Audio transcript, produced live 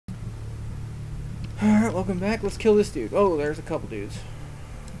Alright, welcome back. Let's kill this dude. Oh, there's a couple dudes.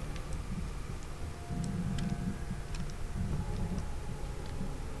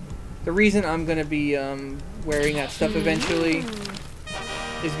 The reason I'm gonna be wearing that stuff eventually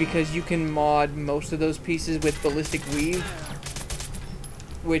is because you can mod most of those pieces with ballistic weave,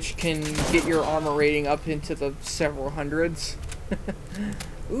 which can get your armor rating up into the several hundreds.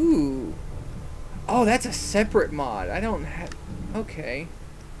 Ooh. Oh, that's a separate mod. I don't have... Okay.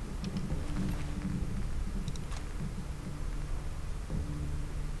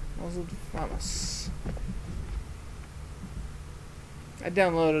 I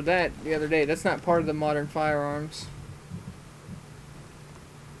downloaded that the other day. That's not part of the modern firearms.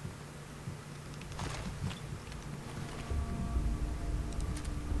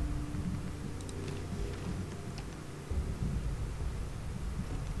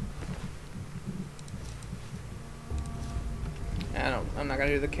 I'm not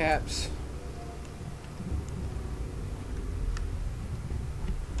gonna do the caps.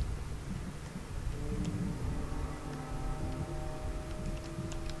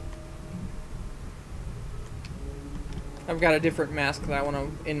 I've got a different mask that I want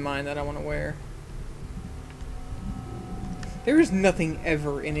to in mind that I want to wear. There is nothing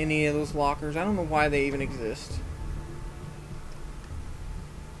ever in any of those lockers. I don't know why they even exist.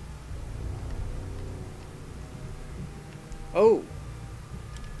 Oh.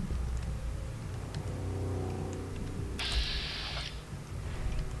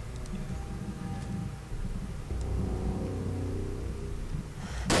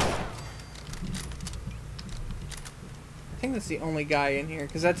 I think that's the only guy in here,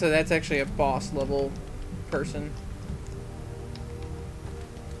 because that's actually a boss level person.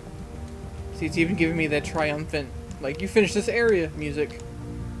 See, it's even giving me that triumphant, like, you finished this area music.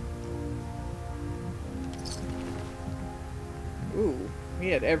 Ooh, he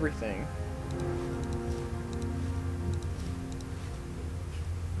had everything.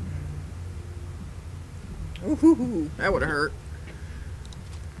 Ooh, hoo, hoo. That would have hurt.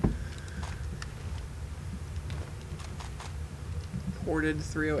 Ported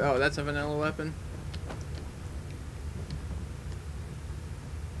 30. Oh, that's a vanilla weapon.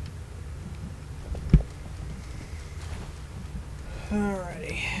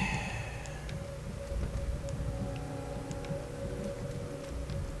 Alrighty.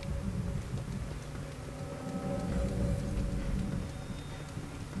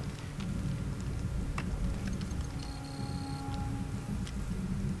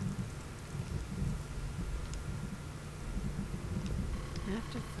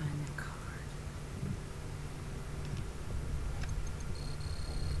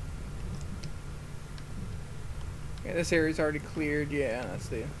 Yeah, this area's already cleared. Yeah, that's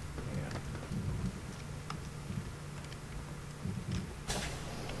the... Yeah.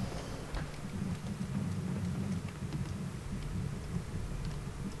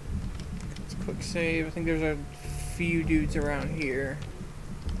 Let's quick save. I think there's a few dudes around here.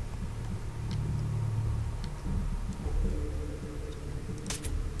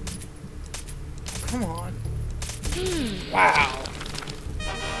 Come on. Wow.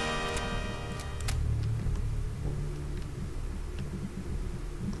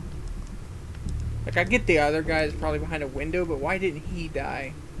 Like, I get the other guy is probably behind a window, but why didn't he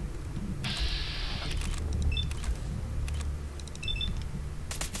die?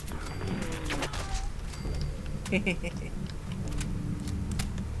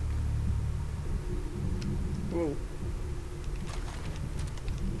 Whoa.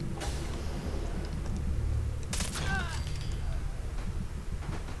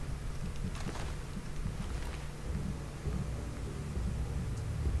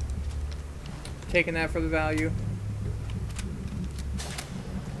 Taking that for the value.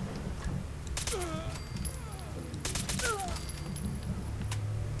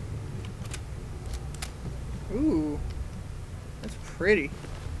 Ooh, that's pretty.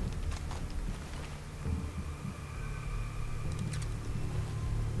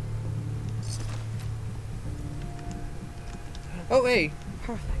 Oh, hey.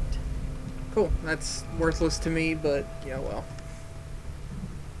 Perfect. Cool. That's worthless to me, but yeah, well.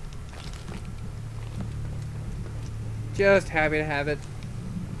 Just happy to have it.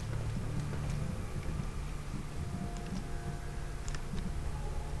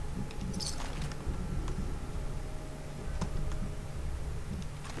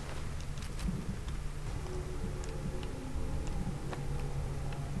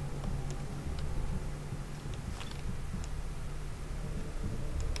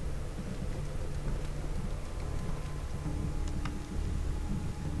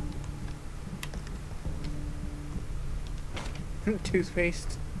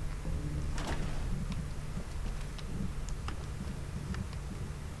 Toothpaste.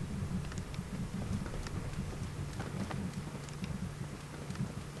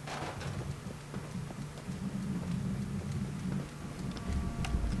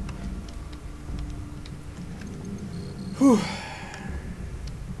 Whew.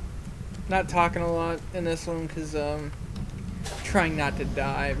 Not talking a lot in this one because trying not to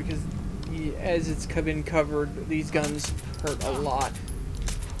die because as it's been covered, these guns hurt a lot.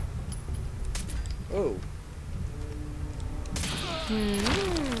 Oh.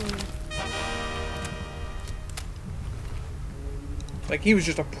 Like he was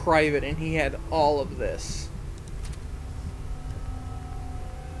just a private and he had all of this.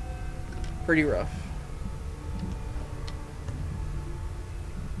 Pretty rough.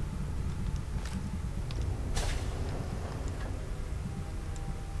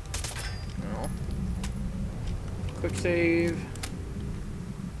 No. Quick save.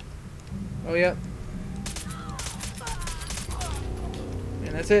 Oh, yep.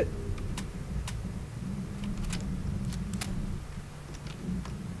 And that's it.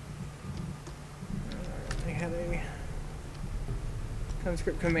 They had a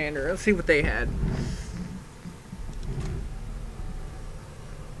conscript commander. Let's see what they had.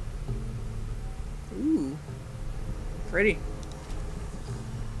 Ooh. Pretty.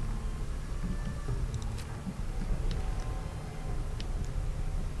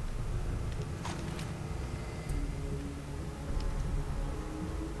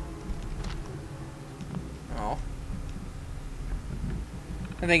 Oh.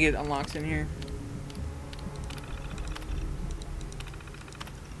 I think it unlocks in here.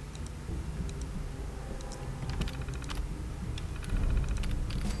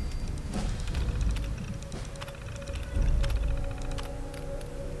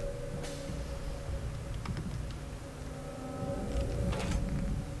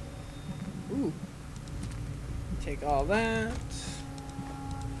 Ooh. Take all that.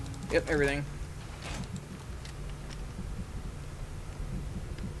 Yep, everything.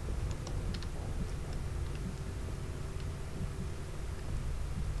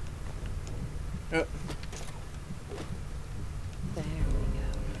 Oh. There we go.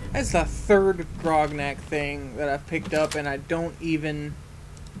 That's the third Grognak thing that I've picked up and I don't even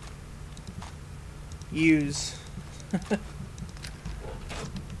use.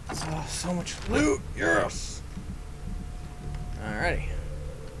 Oh, so much loot! Yes! Alrighty.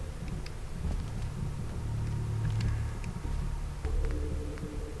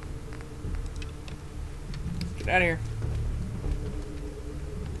 Let's get out of here.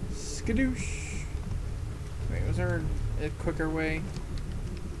 Skadoosh. Wait, was there a quicker way?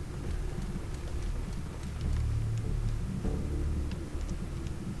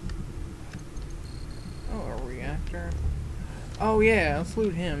 Oh, a reactor. Oh yeah, let's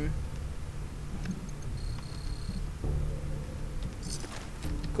loot him.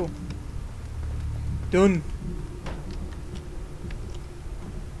 Cool. Done.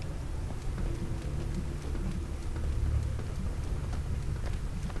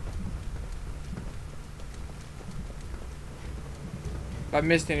 If I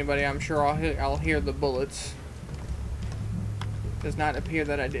missed anybody, I'm sure I'll hear the bullets. Does not appear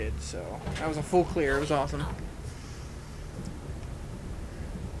that I did, so that was a full clear. It was awesome.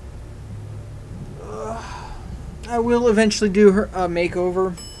 I will eventually do a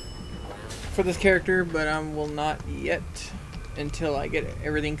makeover for this character, but I will not yet until I get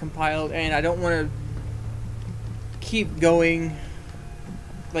everything compiled, and I don't want to keep going,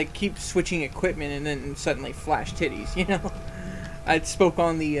 like keep switching equipment and then suddenly flash titties, you know? I spoke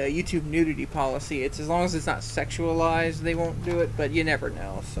on the YouTube nudity policy. It's as long as it's not sexualized, they won't do it, but you never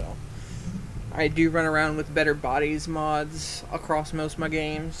know, so. I do run around with better bodies mods across most of my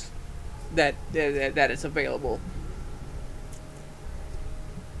games that is available.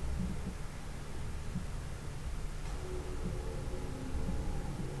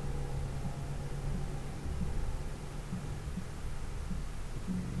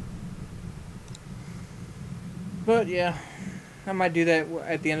 But yeah, I might do that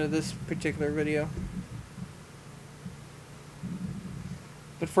at the end of this particular video.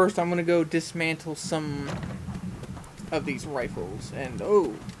 But first I'm gonna go dismantle some of these rifles, and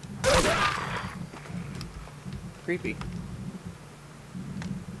oh, creepy.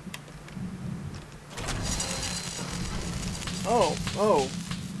 Oh.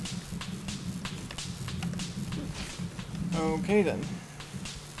 Okay then.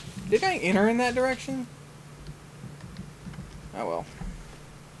 Did I enter in that direction? Oh well.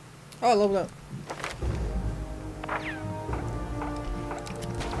 Oh, I leveled up. I'm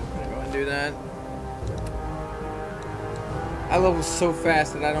gonna go and do that. I level so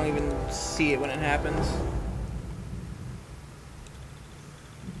fast that I don't even see it when it happens.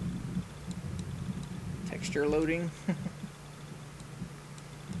 Texture loading.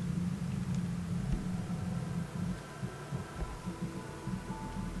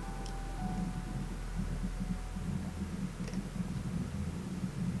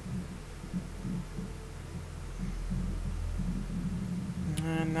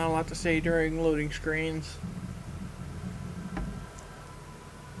 Not a lot to say during loading screens.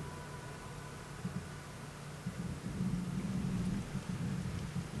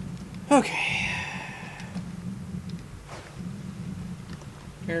 Okay.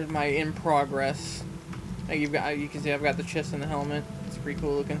 Here's my in progress. Like you can see I've got the chest and the helmet. It's pretty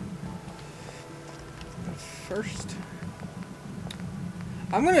cool looking. But first,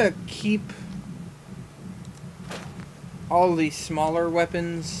 I'm gonna keep all these smaller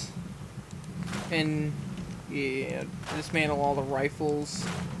weapons and yeah, dismantle all the rifles.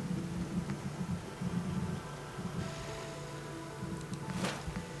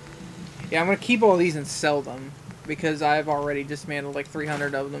 Yeah, I'm gonna keep all these and sell them because I've already dismantled like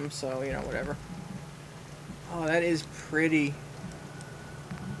 300 of them, so you know, whatever. Oh, that is pretty.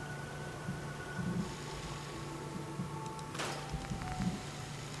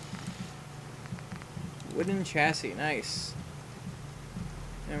 Wooden chassis, nice.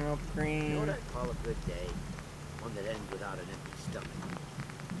 Emerald green. You know what I'd call a good day? One that ends without an empty stomach.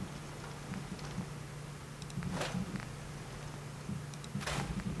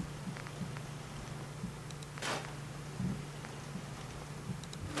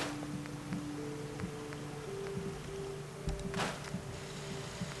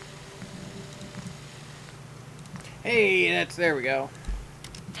 Hey, there we go.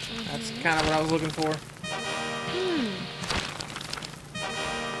 That's kind of what I was looking for.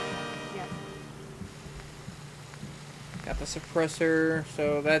 Yes. Got the suppressor,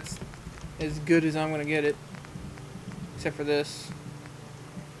 so that's as good as I'm gonna get it. Except for this.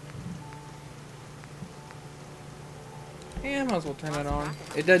 Yeah, I might as well turn it on.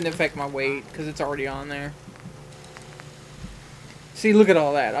 It doesn't affect my weight, because it's already on there. See, look at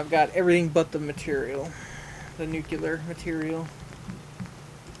all that. I've got everything but the material. The nuclear material.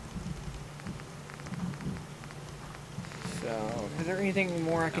 So, is there anything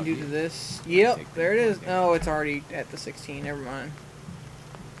more I can do to this? Yep, there it is. Oh, it's already at the 16. Never mind.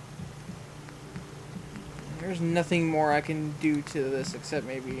 There's nothing more I can do to this except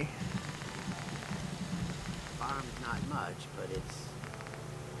maybe... Farm's not much, but it's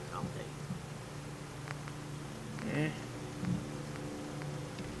something. Eh.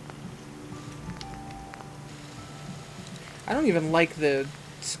 I don't even like the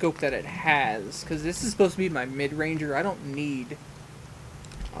scope that it has, because this is supposed to be my mid-ranger. I don't need...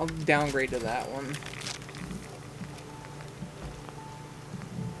 I'll downgrade to that one.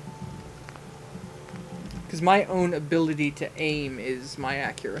 Because my own ability to aim is my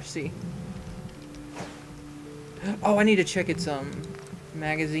accuracy. Oh, I need to check its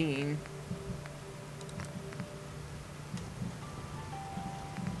magazine.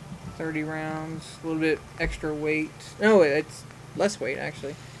 30 rounds, a little bit extra weight. No, it's less weight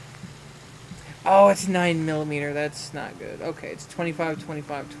actually. Oh, it's 9mm. That's not good. Okay, it's 25,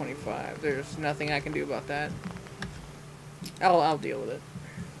 25, 25. There's nothing I can do about that. I'll deal with it.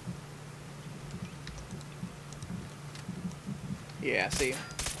 Yeah, see,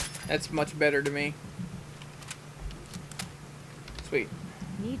 that's much better to me. Sweet.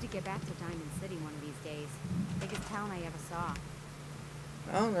 Need to get back to Diamond City one of these days. Biggest town I ever saw.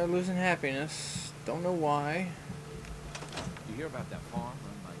 Oh, they're losing happiness. Don't know why. You hear about that farm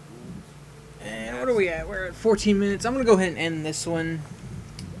run by ghouls? And what are we at? We're at 14 minutes. I'm gonna go ahead and end this one.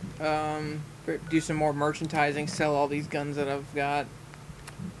 Do some more merchandising, sell all these guns that I've got.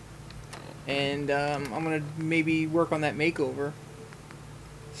 And I'm gonna maybe work on that makeover.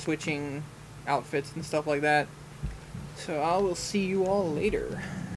 Switching outfits and stuff like that. So I will see you all later.